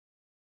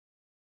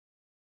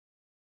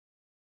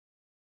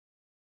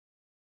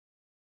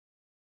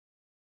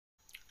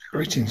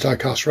Greetings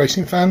Diecast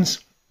Racing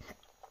Fans,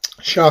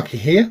 Sharky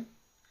here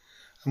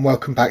and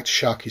welcome back to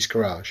Sharky's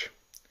Garage.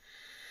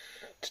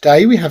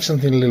 Today we have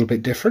something a little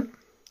bit different.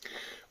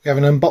 We have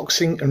an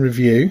unboxing and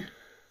review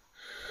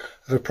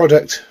of a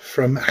product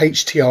from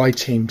HTI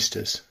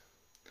Teamsterz,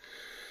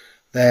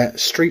 their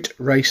Street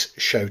Race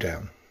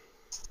Showdown.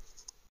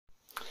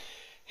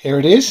 Here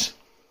it is.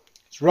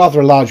 It's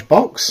rather a large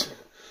box,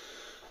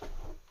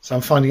 so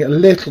I'm finding it a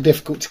little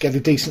difficult to get a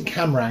decent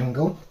camera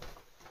angle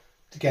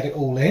to get it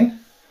all in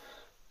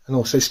and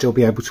also still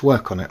be able to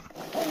work on it.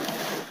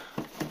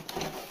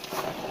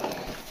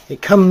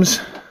 It comes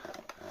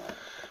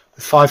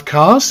with 5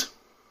 cars,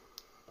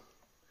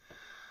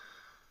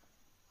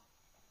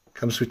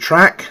 comes with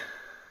track,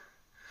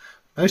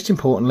 most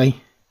importantly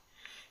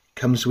it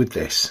comes with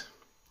this.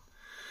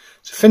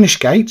 It's a finish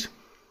gate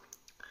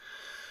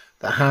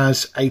that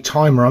has a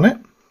timer on it.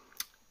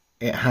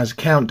 It has a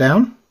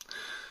countdown,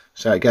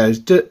 so it goes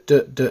duh,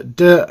 duh, duh,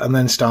 duh, and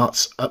then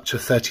starts up to a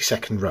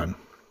 30-second run,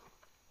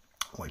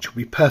 which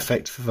will be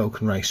perfect for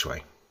Vulcan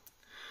Raceway.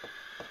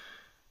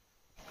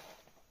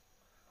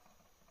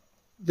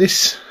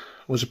 This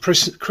was a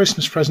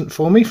Christmas present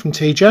for me from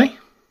TJ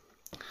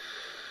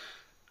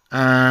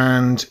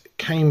and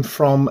came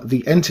from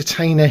the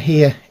entertainer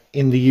here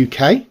in the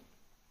UK.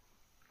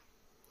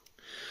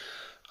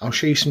 I'll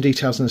show you some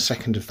details in a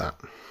second of that.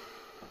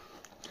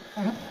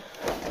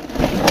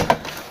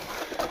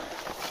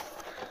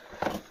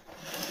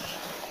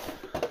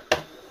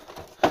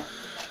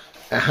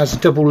 It has a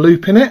double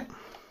loop in it,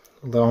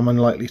 although I'm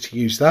unlikely to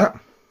use that.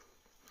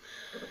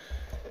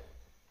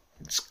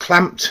 It's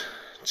clamped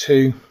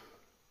to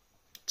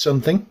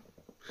something.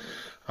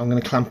 I'm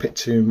going to clamp it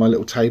to my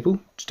little table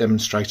to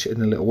demonstrate it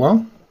in a little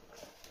while.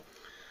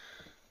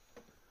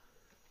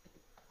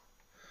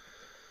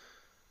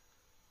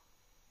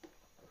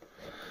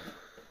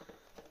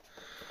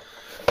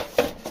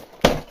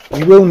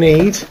 You will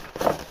need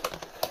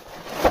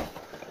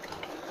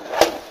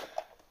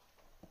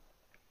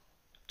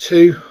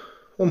two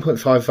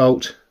 1.5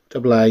 volt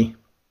AA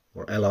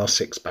or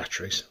LR6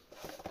 batteries.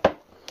 I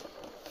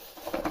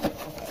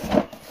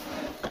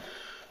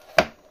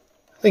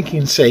think you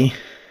can see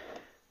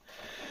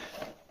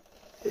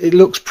it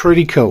looks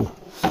pretty cool.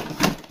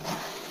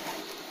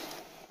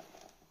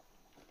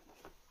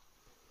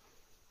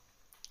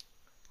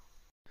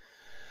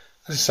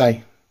 As I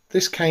say,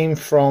 this came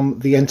from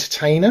the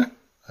entertainer,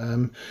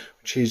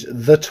 which is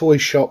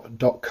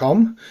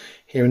thetoyshop.com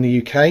here in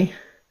the UK.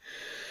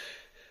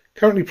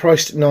 Currently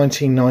priced at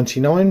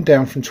 $19.99,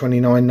 down from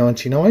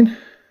 $29.99.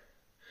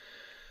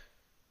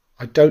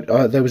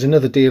 There was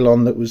another deal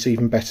on that was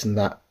even better than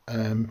that,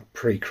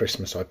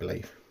 pre-Christmas, I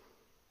believe.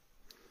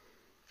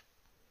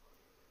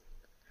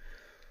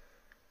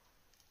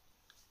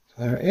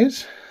 So there it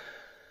is.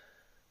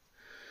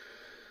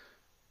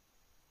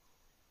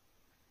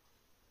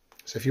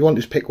 So if you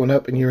want to pick one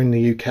up and you're in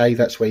the UK,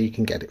 that's where you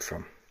can get it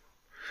from.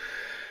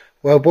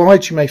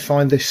 Worldwide, you may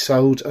find this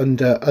sold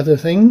under other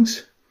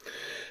things,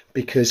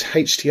 because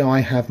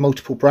HTI have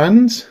multiple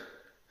brands.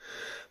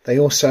 They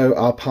also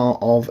are part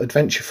of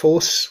Adventure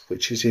Force,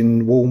 which is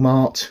in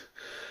Walmart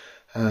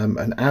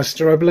and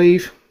Asda, I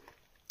believe.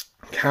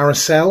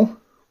 Carousel,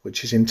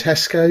 which is in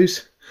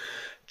Tesco's.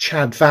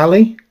 Chad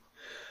Valley,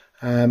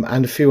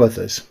 and a few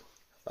others.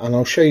 And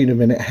I'll show you in a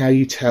minute how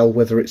you tell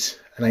whether it's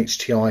an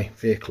HTI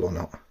vehicle or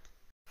not.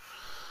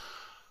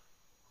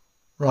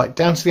 Right,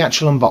 down to the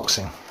actual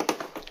unboxing.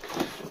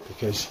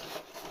 Because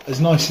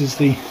as nice as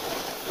the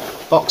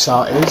box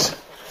art is,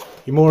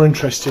 you're more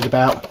interested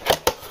about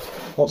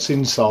what's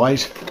inside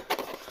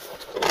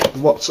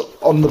than what's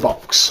on the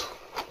box.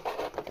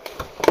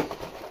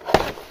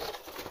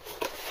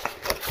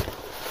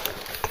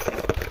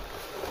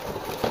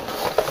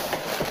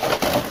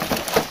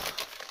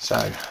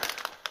 So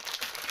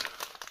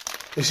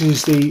this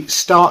is the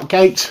start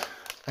gate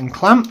and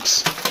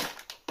clamps.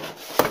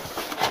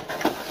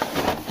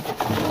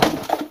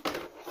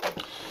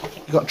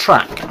 You've got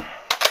track,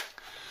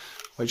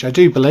 which I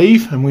do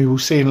believe, and we will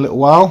see in a little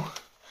while,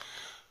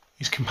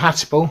 is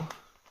compatible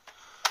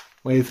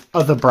with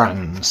other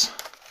brands,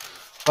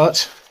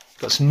 but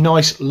got some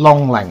nice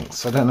long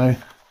lengths. I don't know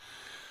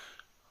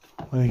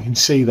whether you can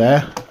see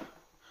there,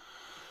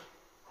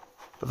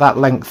 but that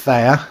length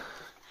there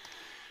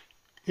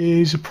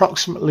is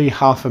approximately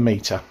 ½ a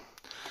metre,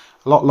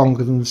 a lot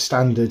longer than the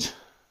standard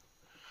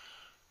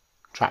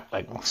track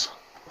lengths.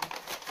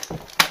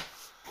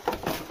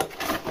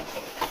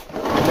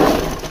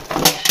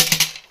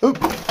 Oop.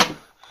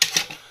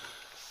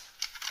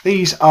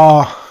 These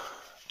are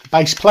the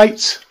base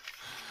plates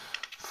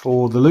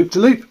for the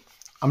loop-to-loop.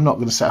 I'm not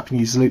going to set up and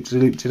use the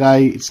loop-to-loop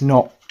today. It's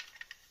not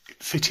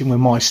fitting with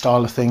my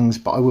style of things,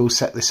 but I will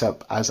set this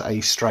up as a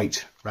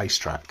straight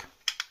racetrack.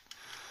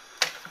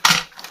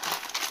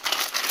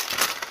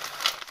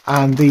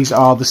 And these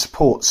are the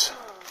supports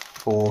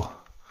for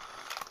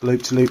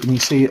loop-to-loop, and you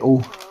see it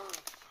all.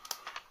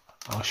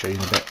 I'll show you in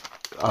a bit.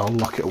 I'll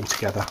lock it all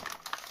together.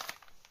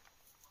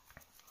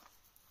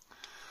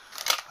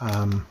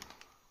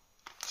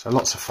 So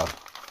lots of fun.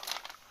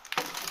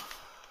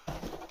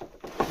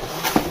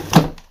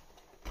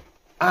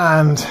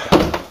 and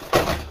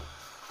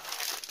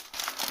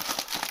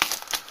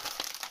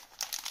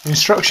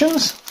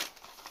instructions.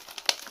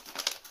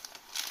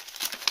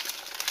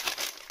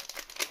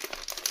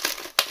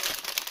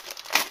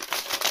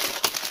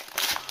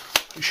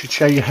 It should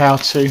show you how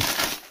to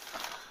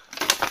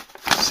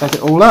set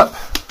it all up.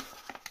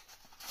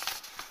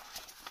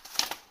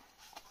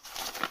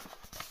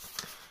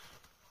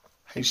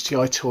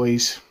 HTI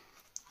toys.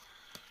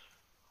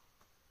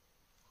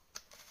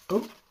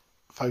 Oh,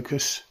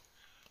 focus.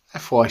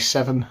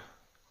 FY7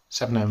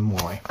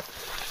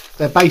 7MY.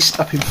 They're based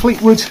up in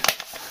Fleetwood,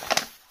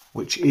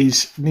 which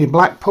is near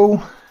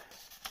Blackpool,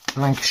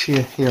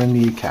 Lancashire, here in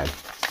the UK.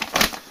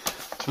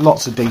 So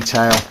lots of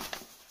detail.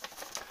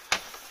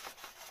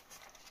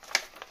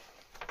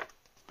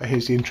 But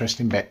here's the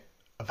interesting bit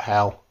of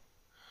how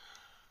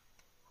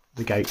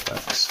the gate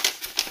works.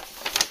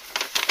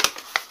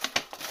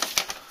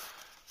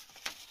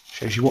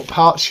 Shows you what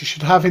parts you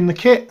should have in the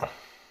kit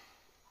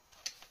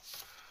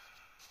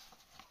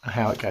and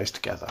how it goes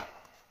together.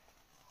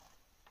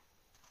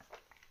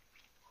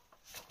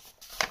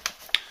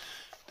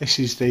 This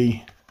is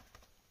the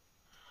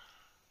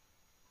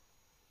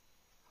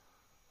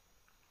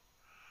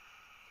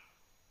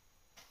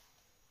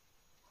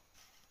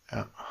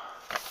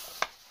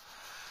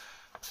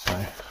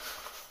so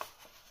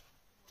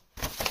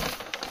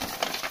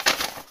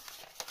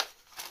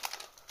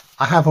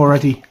I have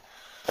already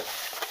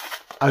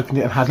opened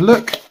it and had a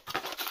look,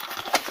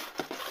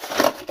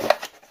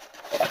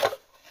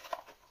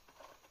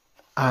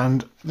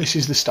 and this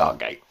is the start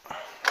gate.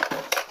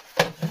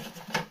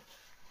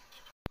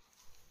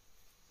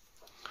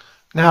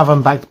 Now I've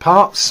unbagged the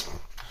parts.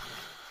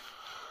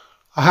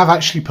 I have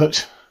actually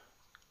put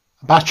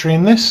a battery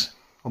in this,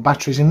 or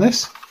batteries in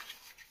this.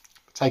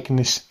 Taking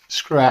this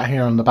screw out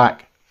here on the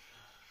back,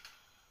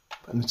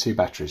 putting the two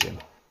batteries in.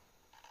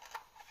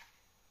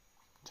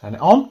 Turn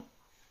it on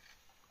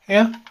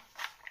here.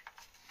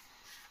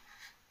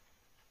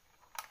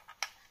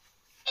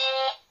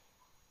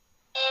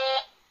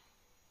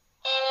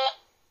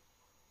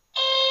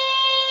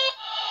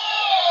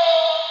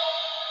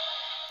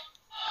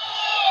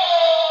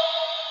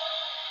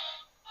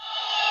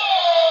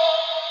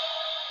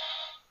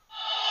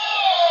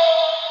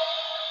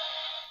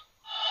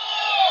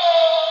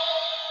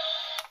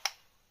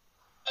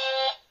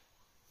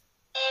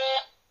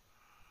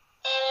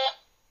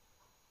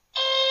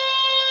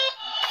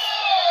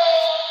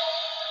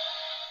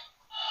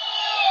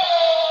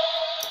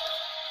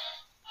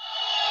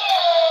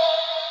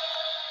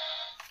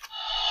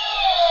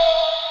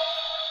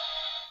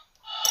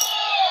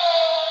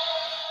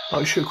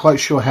 Not quite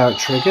sure how it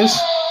triggers.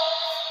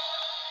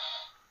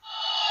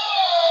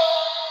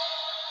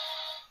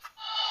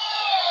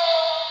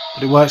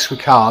 But it works with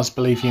cars,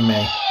 believe you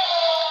me.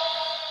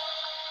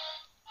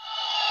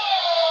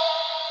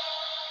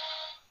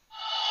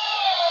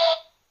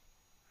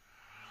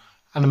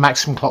 And a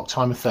maximum clock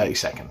time of 30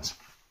 seconds.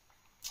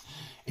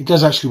 It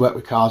does actually work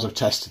with cars. I've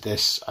tested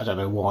this. I don't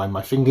know why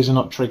my fingers are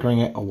not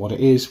triggering it or what it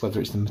is, whether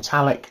it's the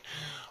metallic,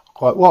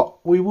 quite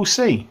what, we will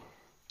see.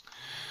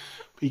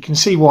 You can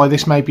see why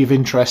this may be of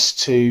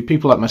interest to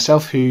people like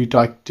myself who do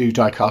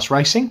diecast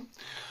racing.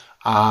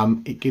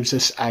 It gives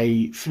us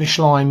a finish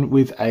line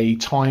with a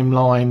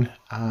timeline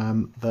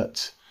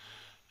that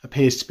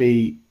appears to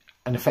be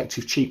an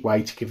effective, cheap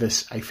way to give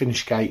us a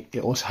finish gate.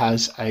 It also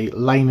has a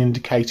lane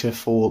indicator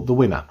for the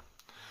winner.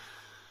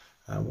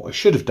 What I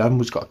should have done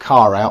was got a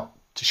car out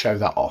to show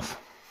that off.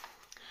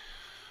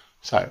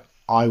 So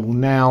I will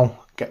now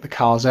get the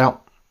cars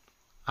out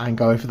and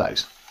go over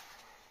those.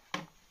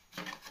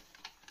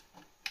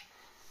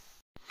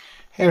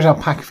 Here's our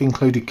pack of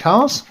included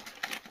cars.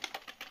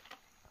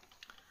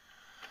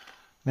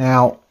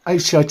 Now,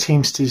 HTI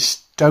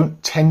Teamsters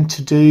don't tend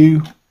to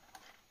do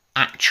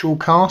actual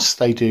casts,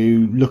 they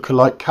do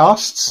look-alike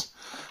casts.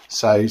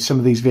 So some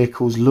of these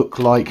vehicles look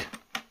like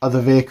other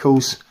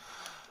vehicles,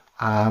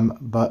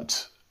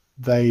 but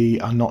they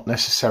are not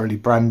necessarily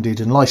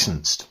branded and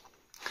licensed.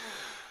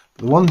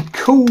 The one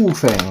cool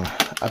thing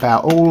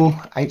about all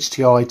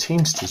HTI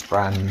Teamsters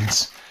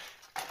brands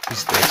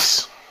is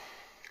this.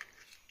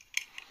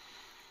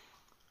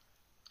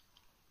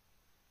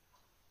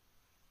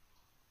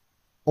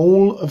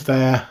 All of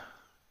their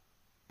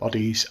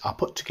bodies are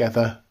put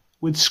together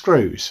with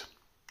screws,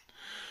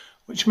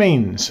 which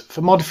means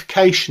for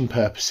modification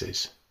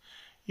purposes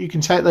you can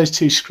take those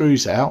two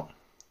screws out,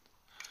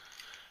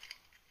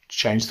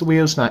 change the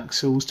wheels and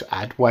axles, to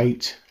add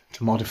weight,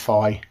 to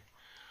modify,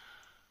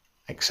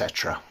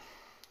 etc.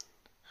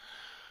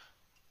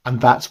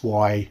 And that's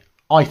why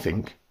I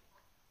think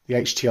the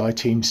HTI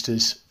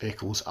Teamsters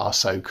vehicles are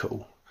so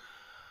cool.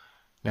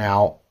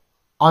 Now,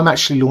 I'm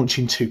actually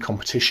launching 2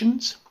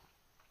 competitions.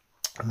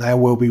 There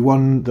will be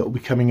one that will be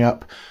coming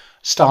up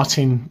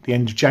starting the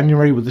end of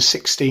January with a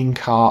 16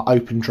 car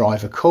open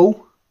driver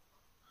call.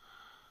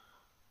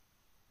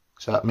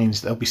 So that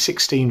means there'll be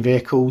 16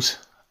 vehicles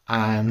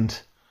and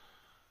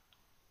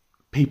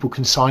people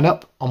can sign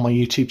up on my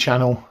YouTube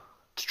channel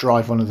to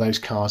drive one of those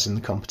cars in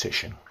the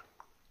competition.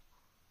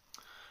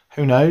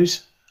 Who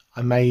knows?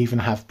 I may even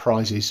have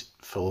prizes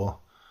for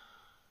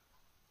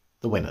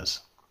the winners.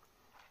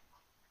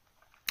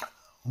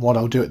 What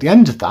I'll do at the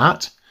end of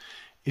that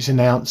is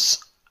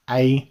announce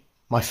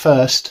my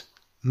first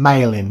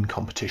mail-in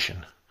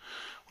competition,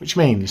 which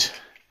means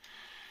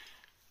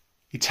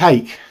you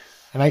take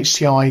an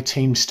HTI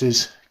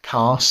Teamsterz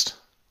cast,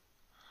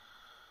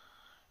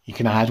 you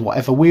can add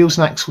whatever wheels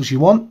and axles you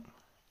want,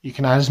 you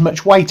can add as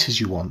much weight as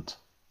you want,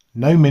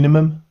 no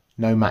minimum,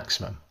 no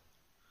maximum.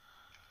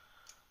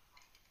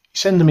 You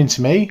send them in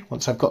to me.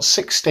 Once I've got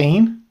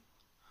 16,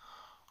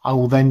 I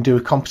will then do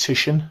a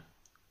competition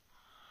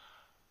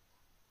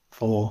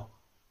for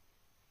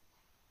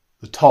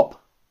the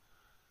top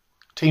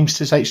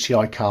Teamsterz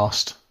HTI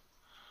cast,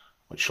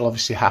 which will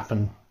obviously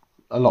happen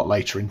a lot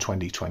later in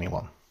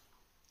 2021.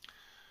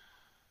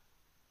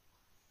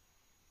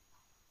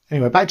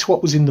 Anyway, back to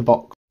what was in the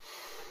box.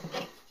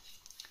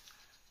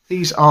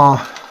 These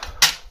are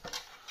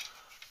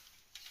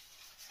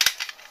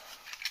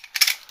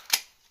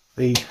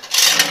the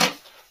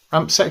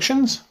ramp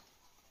sections,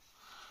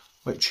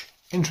 which,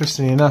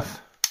 interestingly enough,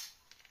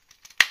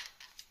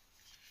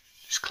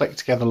 just click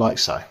together like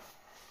so.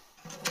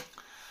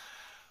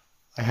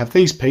 I have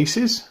these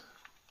pieces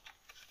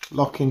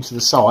lock into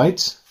the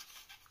sides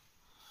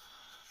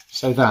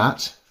so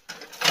that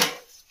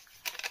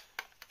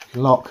you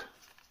can lock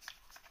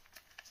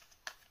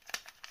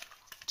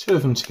two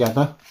of them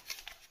together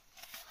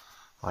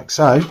like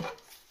so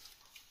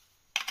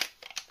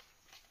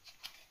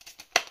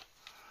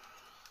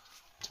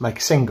to make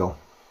a single,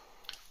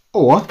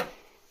 or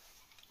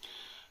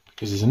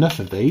because there's enough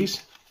of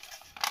these,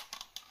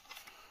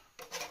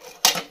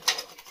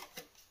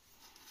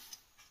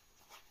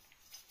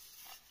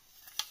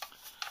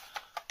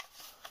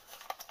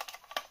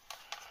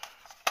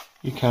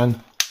 you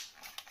can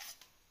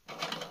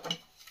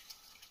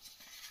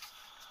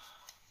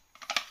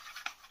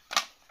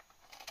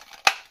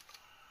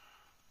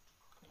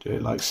do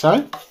it like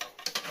so.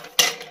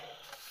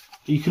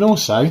 You can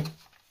also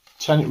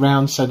turn it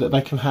round so that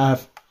they can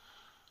have,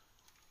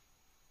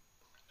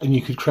 and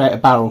you could create a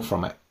barrel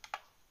from it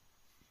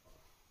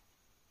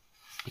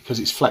because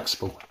it's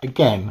flexible.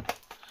 Again,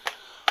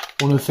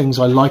 one of the things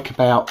I like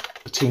about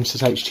the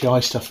Teamsterz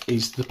HTI stuff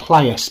is the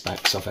play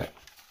aspects of it.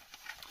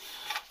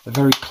 They're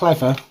very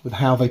clever with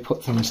how they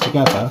put things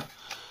together,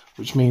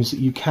 which means that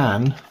you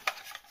can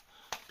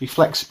be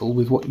flexible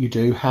with what you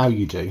do, how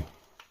you do.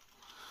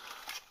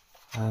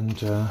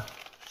 And let's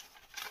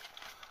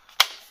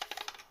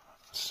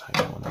take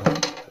that one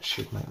out. That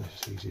should make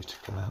this easier to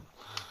come out.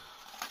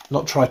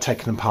 Not try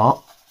taking them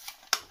apart,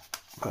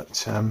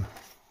 but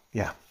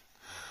yeah,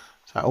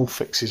 so that all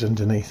fixes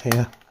underneath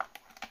here.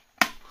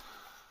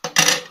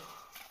 But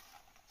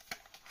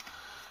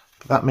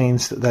that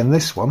means that then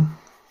this one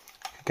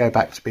could go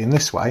back to being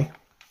this way.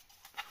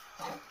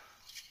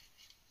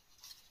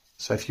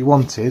 So if you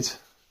wanted,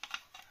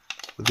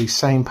 with these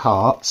same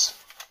parts,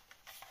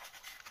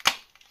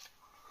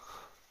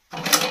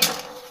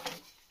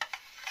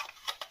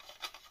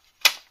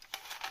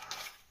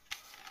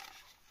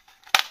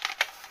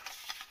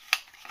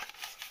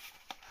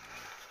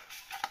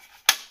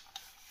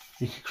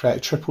 you could create a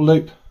triple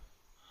loop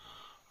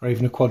or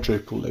even a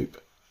quadruple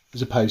loop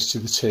as opposed to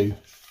the two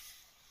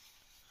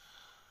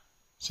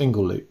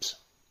single loops,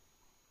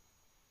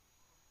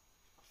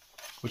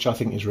 which I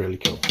think is really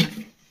cool.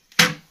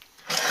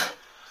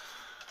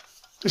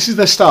 This is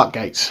their start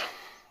gates,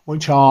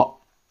 which are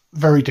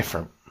very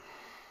different.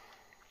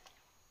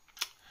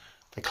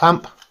 They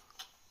clamp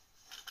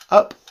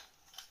up,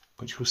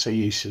 which we'll see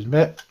use in a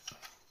bit,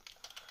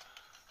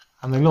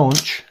 and they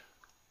launch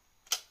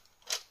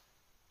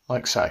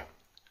like so,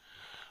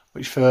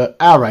 which for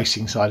our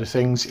racing side of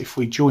things, if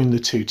we join the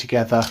two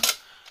together,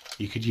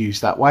 you could use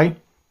that way,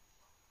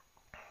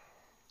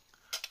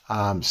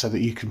 so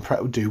that you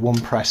can do one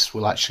press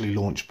will actually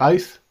launch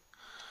both.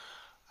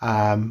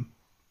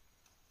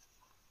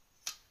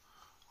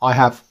 I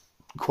have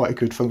quite a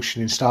good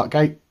functioning start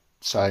gate,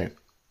 so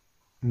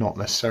not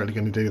necessarily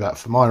going to do that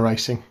for my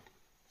racing,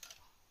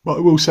 but I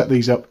will set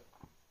these up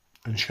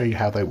and show you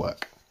how they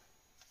work.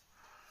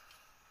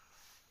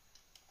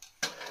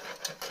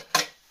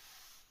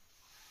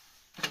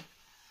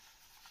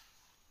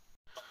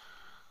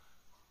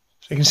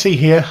 You can see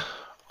here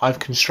I've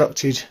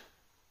constructed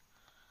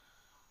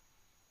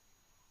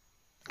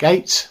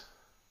gates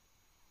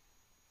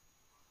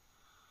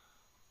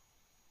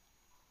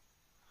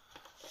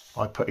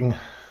by putting the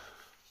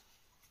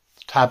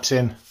tabs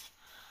in,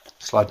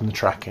 sliding the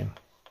track in.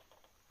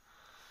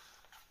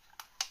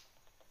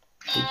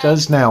 It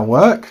does now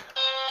work.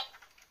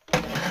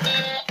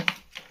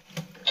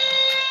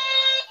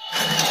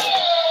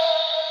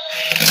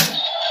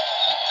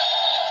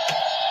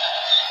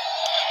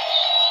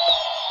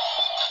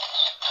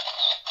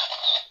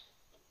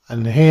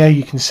 And here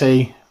you can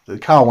see that the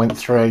car went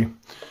through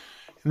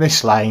in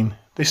this lane.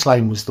 This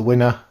lane was the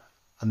winner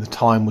and the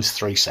time was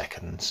 3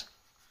 seconds.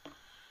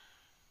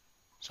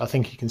 So I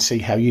think you can see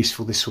how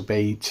useful this will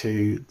be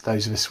to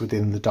those of us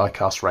within the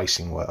diecast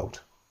racing world.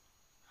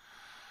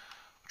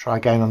 I'll Try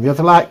again on the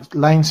other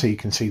lane so you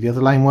can see the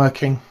other lane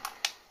working.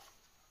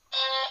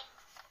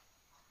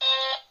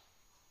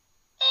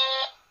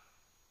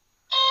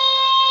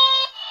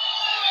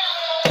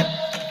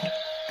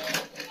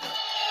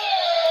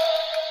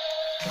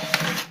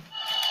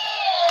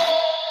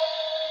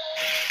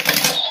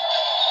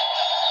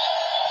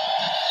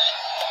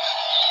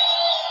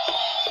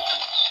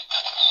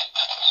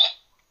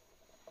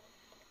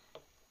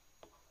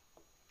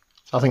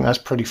 I think that's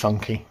pretty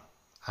funky,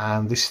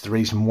 and this is the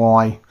reason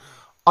why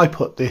I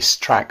put this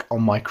track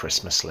on my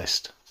Christmas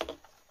list.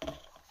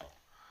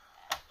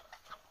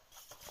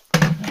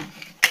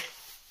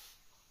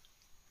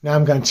 Now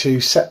I'm going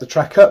to set the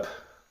track up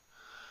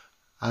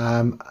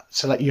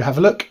so let you have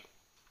a look.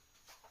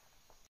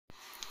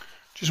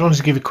 Just wanted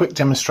to give a quick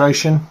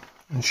demonstration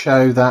and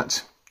show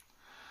that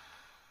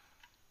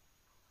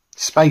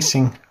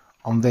spacing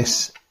on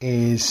this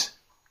is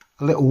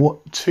a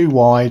little too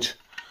wide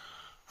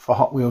for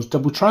Hot Wheels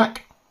double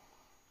track,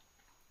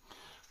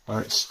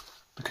 where it's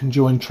the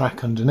conjoined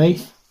track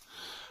underneath.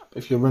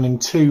 If you're running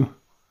two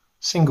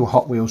single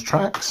Hot Wheels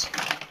tracks,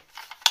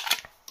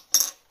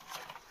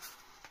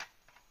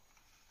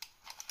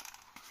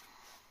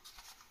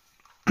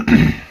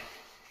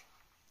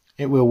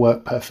 it will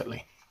work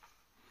perfectly.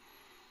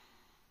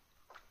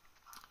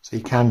 So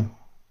you can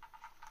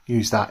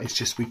use that. It's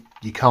just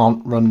you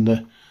can't run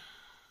the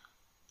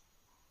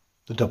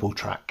double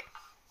track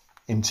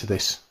into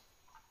this.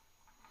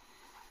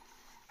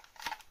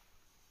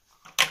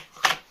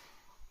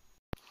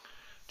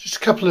 Just a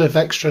couple of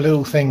extra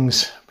little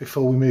things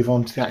before we move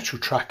on to the actual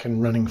track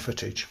and running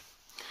footage.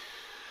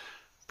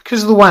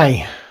 Because of the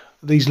way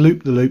these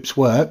loop-the-loops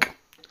work,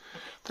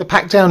 they're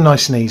packed down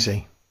nice and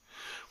easy,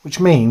 which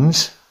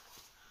means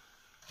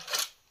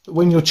that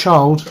when your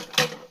child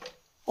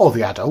or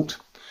the adult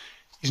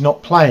is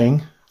not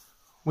playing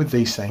with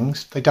these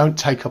things, they don't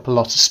take up a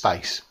lot of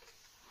space.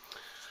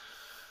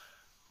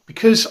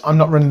 Because I'm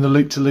not running the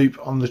loop-to-loop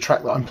on the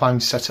track that I'm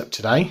planning to set up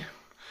today,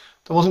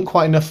 there wasn't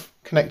quite enough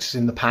connectors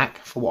in the pack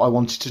for what I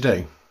wanted to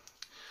do.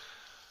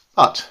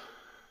 But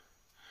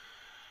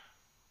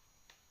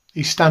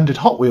these standard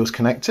Hot Wheels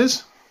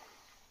connectors,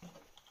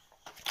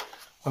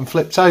 when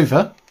flipped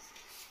over,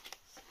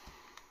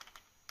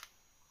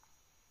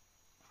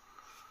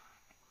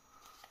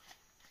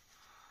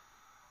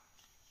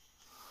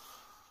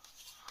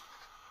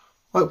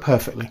 work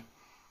perfectly.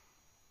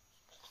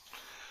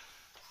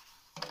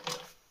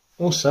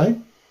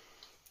 Also,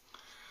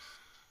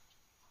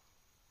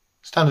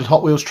 standard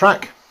Hot Wheels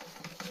track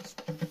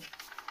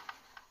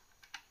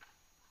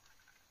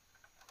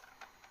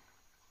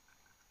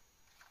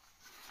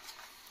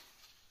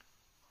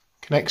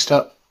connects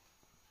up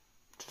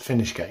to the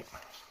finish gate.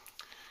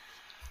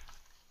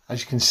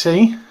 As you can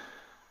see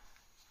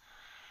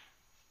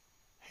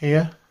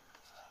here,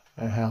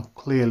 I don't know how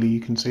clearly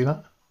you can see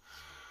that,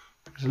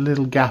 there's a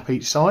little gap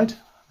each side.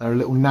 They're a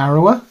little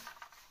narrower.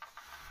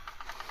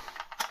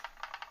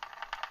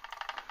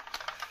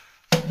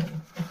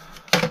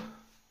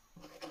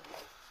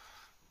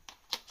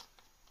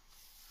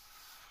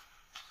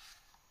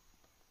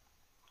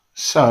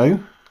 So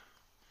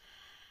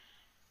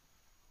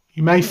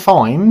you may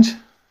find,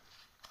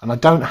 and I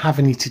don't have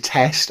any to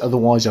test,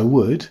 otherwise I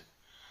would,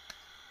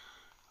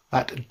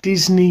 that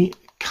Disney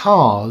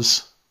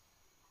Cars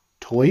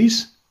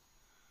toys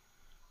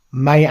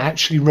may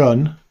actually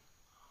run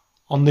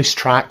on this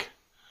track,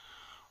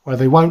 where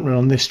they won't run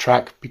on this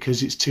track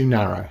because it's too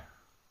narrow.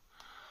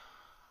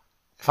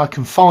 If I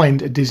can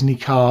find a Disney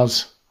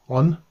Cars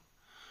one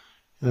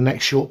in the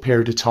next short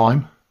period of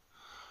time,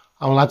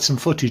 I will add some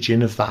footage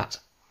in of that.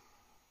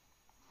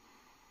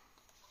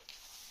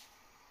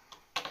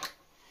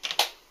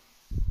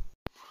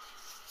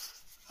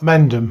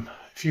 Amendum,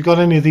 if you've got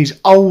any of these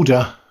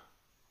older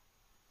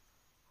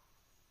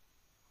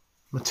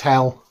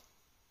Mattel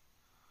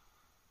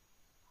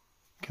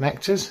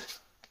connectors,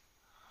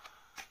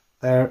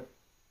 they're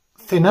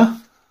thinner,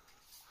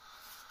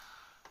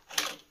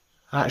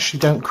 actually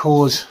don't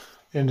cause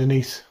the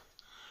underneath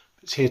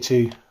bits here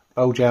to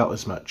bulge out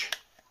as much,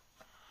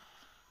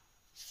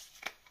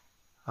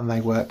 and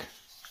they work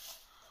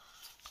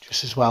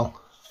just as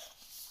well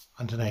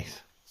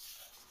underneath.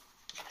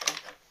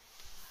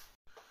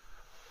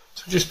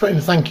 So just putting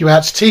a thank you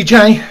out to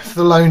TJ for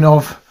the loan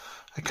of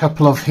a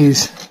couple of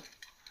his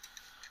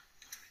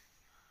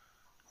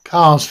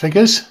Cars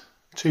figures,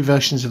 two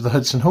versions of the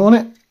Hudson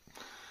Hornet. You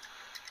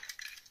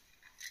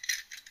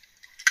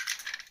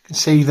can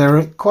see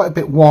they're quite a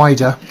bit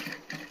wider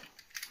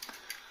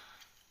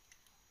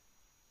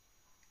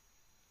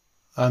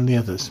than the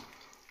others.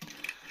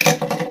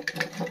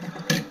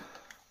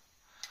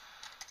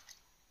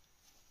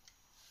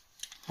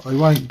 What I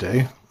won't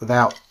do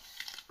without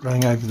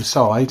running over the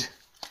side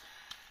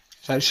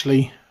is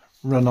actually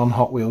run on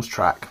Hot Wheels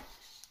track.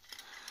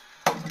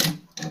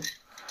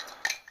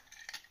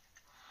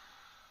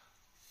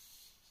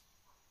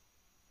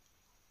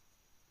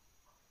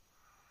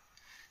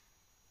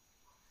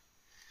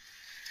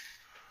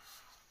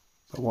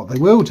 But what they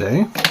will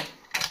do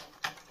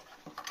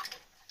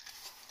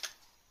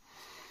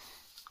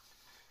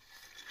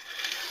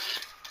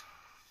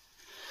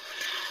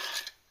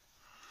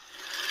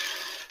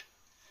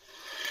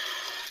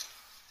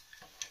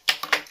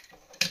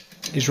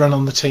is run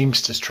on the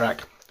Teamsterz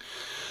track.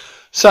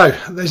 So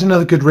there's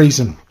another good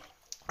reason.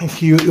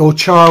 If your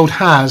child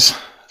has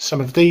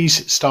some of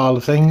these style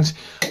of things,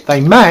 they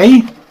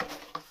may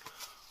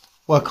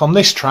work on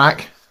this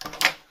track,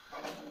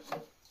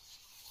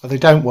 but they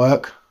don't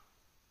work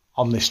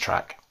on this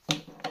track.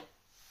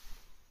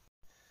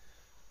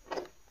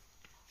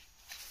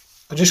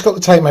 I just got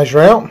the tape measure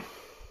out,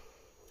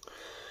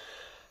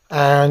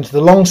 and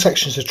the long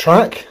sections of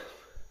track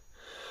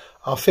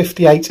are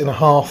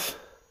 58.5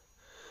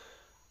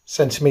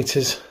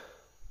 centimetres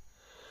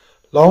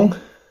long.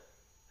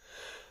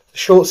 The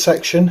short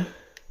section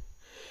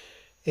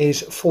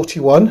is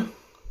 41,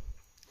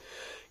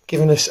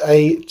 giving us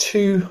a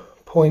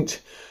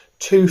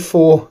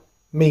 2.24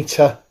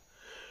 metre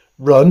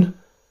run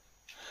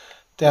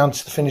down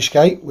to the finish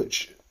gate,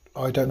 which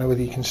I don't know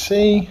whether you can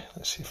see.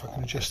 Let's see if I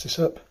can adjust this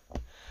up.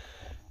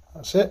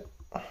 That's it.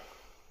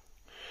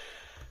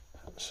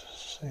 Let's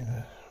see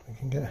that we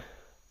can get.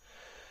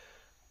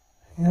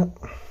 Yep.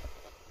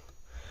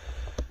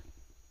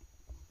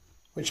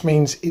 Which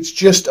means it's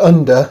just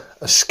under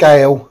a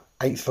scale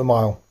eighth of a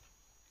mile.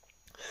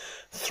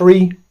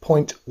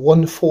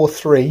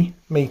 3.143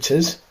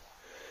 metres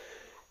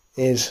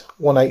is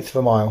 1/8 of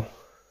a mile.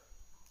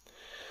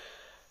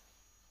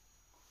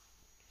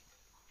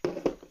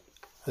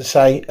 As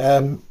I say,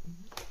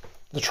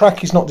 the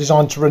track is not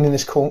designed to run in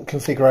this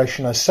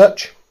configuration as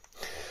such.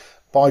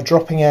 By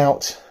dropping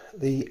out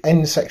the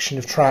end section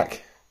of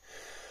track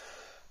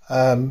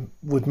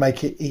would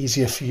make it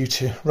easier for you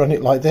to run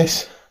it like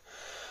this.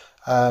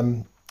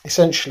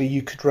 Essentially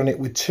you could run it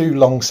with 2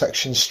 long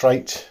sections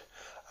straight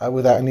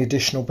without any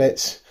additional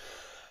bits,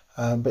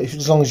 but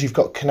as long as you've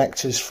got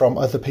connectors from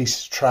other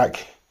pieces of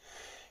track,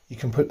 you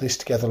can put this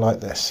together like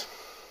this.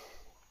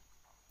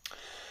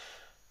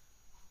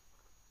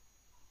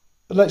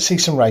 But let's see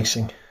some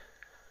racing.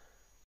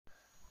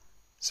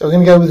 So we're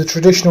going to go with the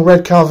traditional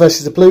red car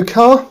versus the blue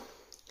car.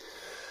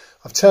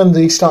 I've turned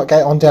the start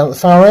gate on down at the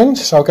far end,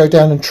 so I'll go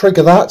down and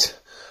trigger that.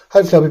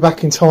 Hopefully I'll be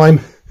back in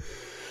time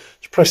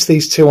to press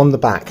these 2 on the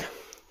back.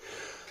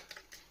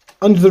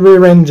 Under the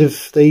rear end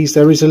of these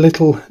there is a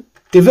little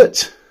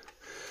divot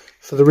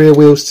for the rear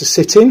wheels to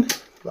sit in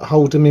that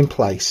hold them in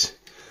place.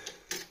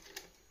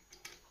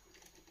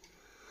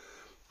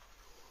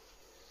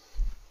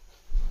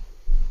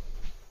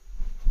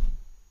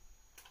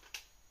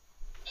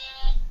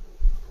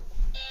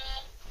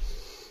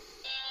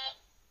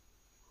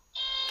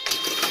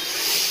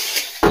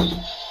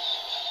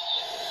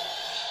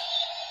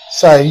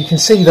 So you can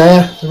see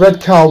there the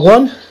red car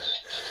won.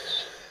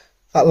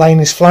 That lane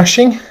is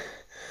flashing.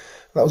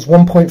 That was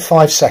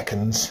 1.5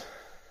 seconds.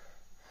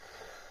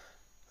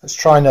 Let's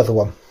try another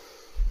one.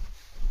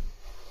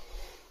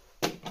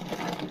 The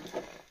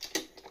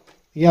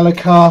yellow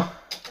car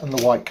and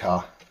the white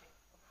car.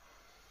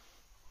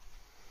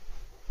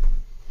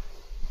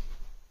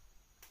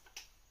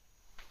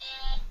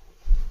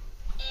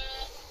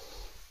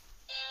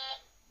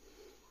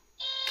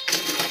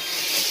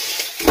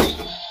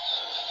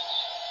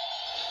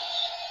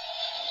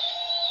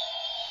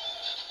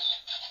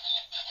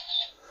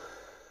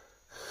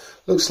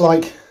 Looks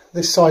like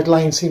this side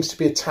lane seems to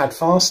be a tad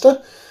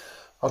faster.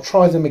 I'll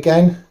try them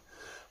again,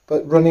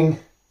 but running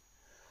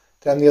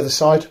down the other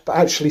side. But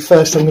actually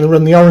first I'm going to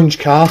run the orange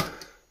car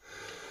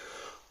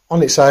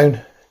on its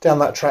own down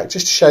that track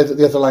just to show that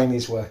the other lane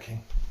is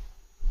working.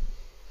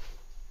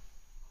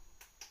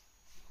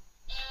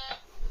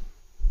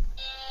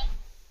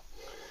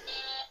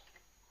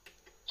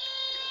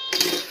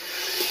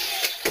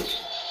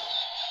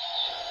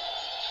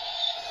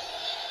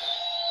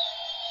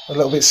 A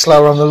little bit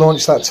slower on the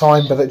launch that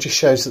time, but it just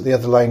shows that the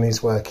other lane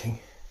is working.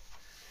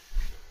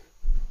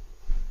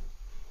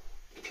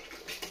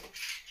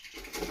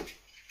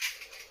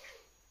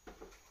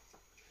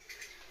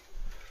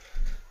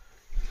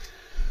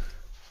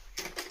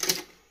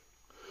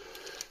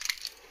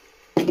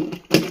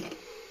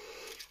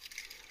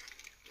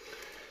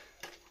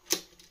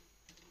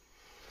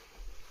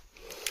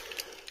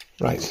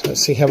 Right, let's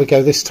see how we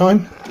go this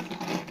time.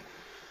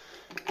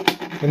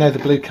 We know the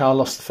blue car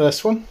lost the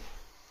first one.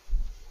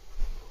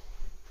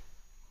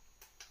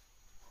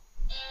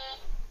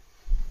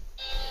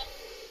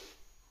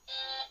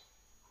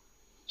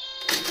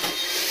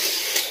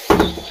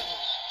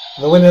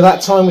 The winner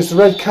that time was the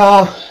red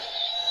car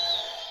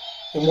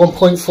in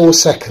 1.4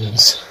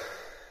 seconds.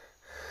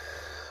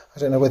 I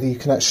don't know whether you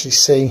can actually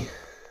see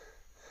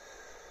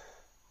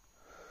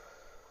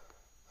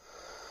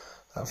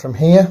that from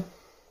here.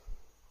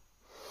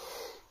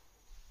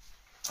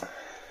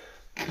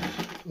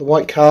 The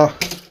white car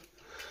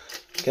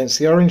against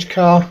the orange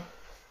car.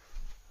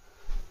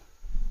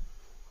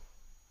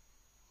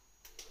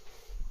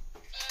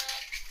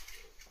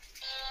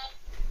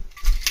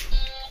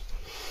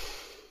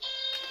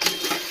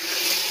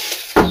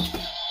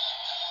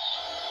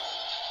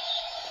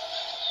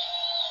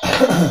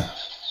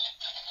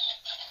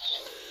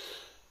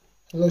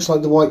 It looks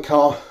like the white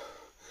car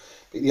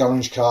beat the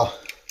orange car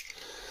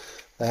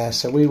there,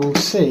 so we will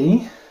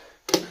see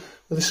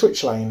with the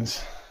switch lanes.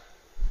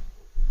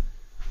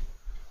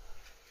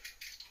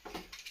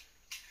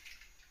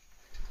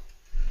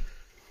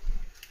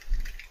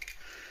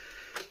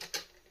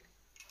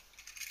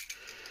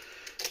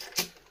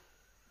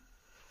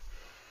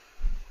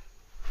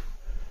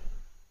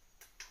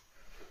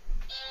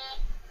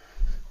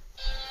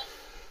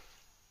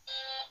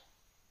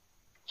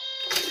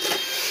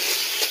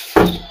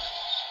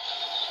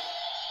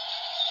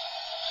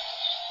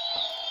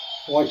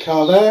 White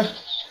car there,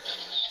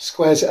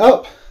 squares it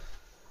up.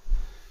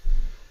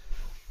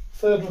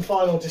 Third and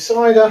final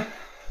decider.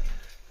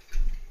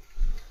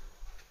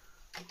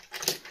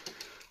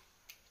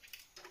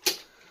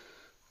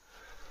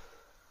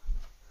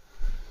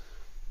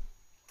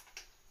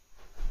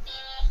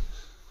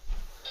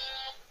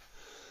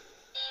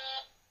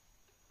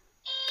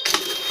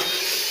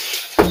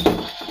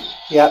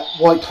 Yeah,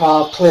 white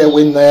car, clear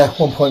win there,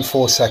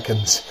 1.4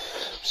 seconds.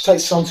 Which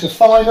takes us on to the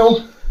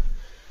final,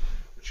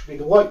 which will be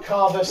the white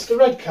car versus the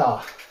red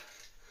car.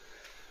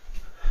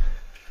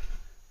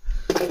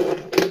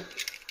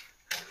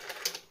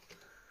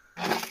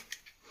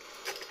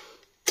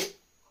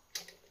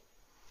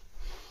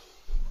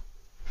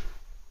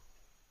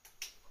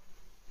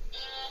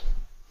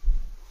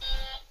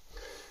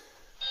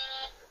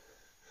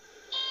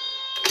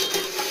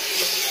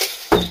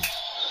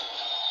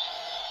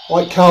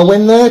 White car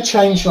win there,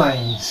 change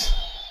lanes.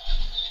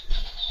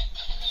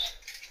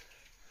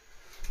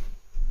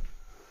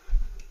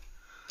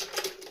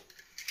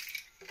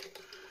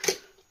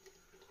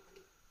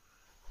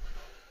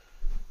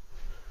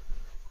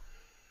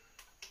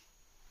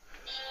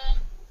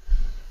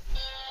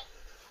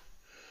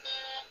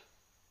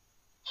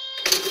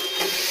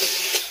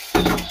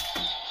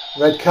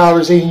 Red car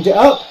has evened it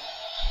up.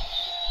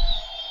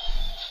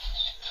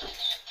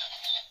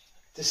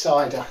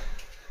 Decider.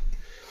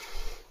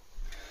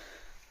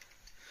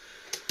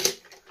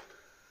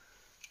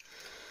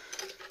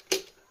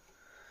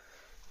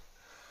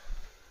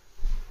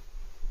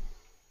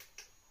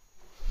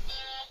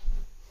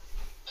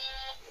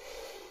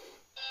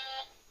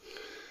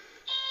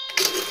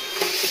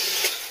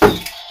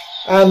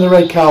 And the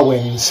red car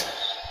wins.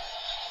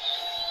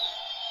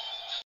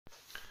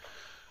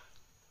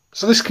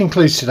 So this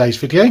concludes today's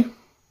video,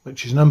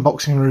 which is an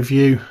unboxing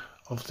review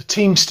of the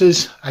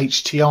Teamsterz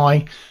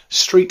HTI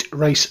Street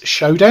Race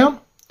Showdown.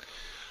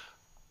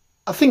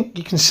 I think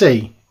you can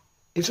see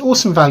it's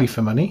awesome value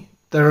for money.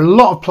 There are a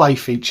lot of play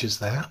features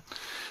there.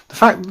 The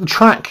fact that the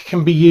track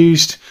can be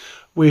used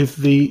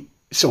with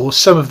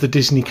some of the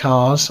Disney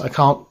cars, I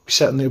can't be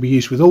certain that it'll be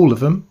used with all of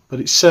them, but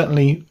it's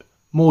certainly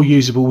more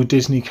usable with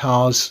Disney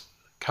cars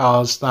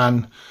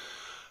than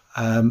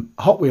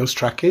Hot Wheels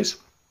track is.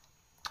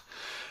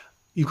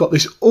 You've got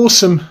this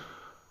awesome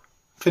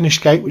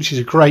finish gate, which is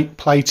a great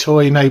play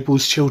toy,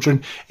 enables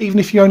children, even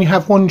if you only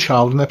have one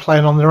child and they're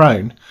playing on their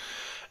own,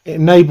 it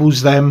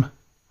enables them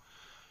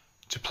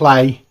to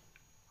play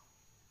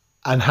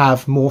and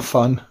have more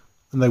fun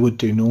than they would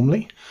do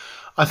normally.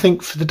 I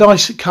think for the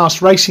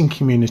Diecast racing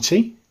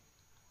community,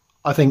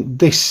 I think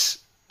this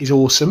is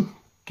awesome,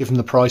 given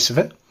the price of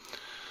it.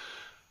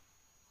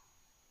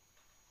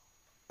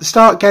 The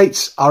start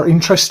gates are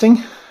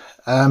interesting.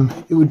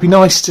 It would be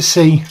nice to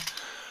see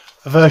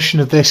a version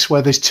of this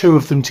where there's two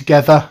of them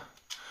together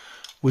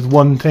with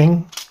one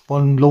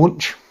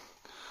launch.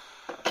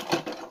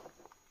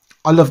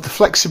 I love the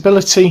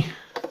flexibility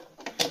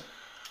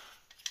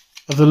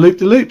of the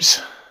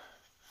loop-the-loops.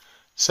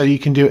 So you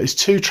can do it as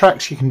two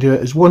tracks, you can do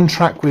it as one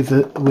track with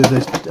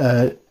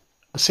a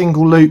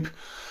single loop,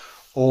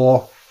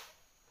 or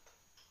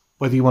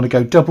whether you want to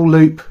go double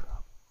loop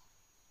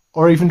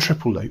or even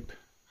triple loop.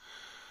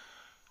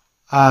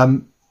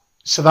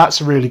 So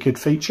that's a really good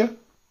feature.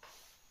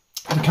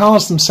 The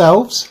cars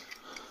themselves,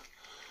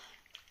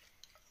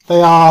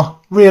 they are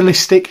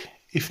realistic,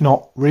 if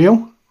not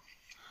real.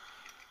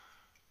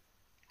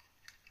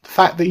 The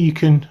fact that you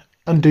can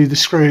undo the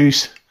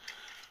screws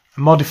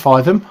and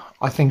modify them,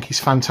 I think is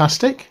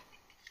fantastic.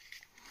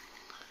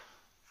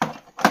 I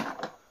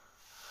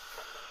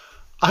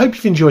hope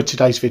you've enjoyed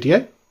today's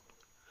video.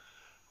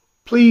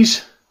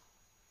 Please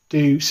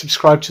do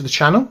subscribe to the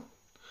channel.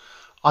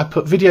 I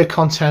put video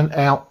content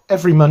out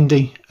every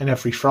Monday and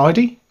every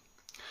Friday.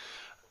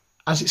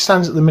 As it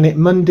stands at the minute,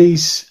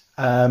 Mondays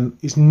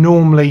is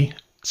normally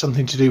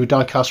something to do with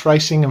Diecast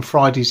Racing, and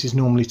Fridays is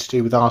normally to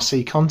do with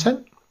RC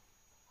content.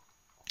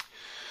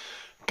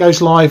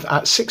 Goes live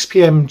at 6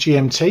 PM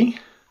GMT,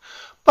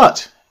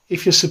 but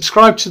if you're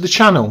subscribed to the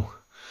channel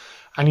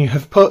and you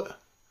have put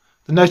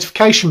the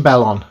notification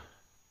bell on,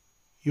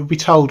 you'll be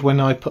told when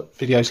I put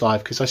videos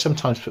live, because I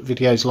sometimes put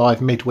videos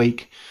live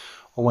midweek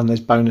or when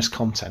there's bonus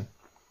content.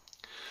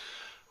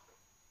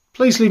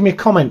 Please leave me a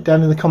comment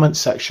down in the comments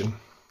section.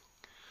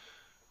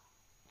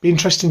 Be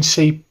interesting to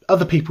see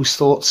other people's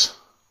thoughts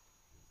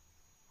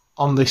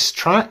on this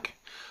track,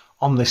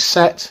 on this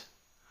set,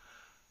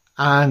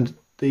 and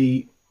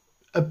the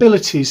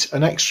abilities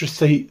and extra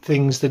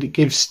things that it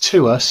gives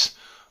to us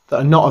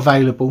that are not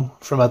available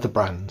from other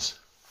brands.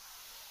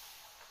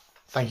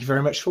 Thank you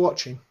very much for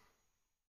watching.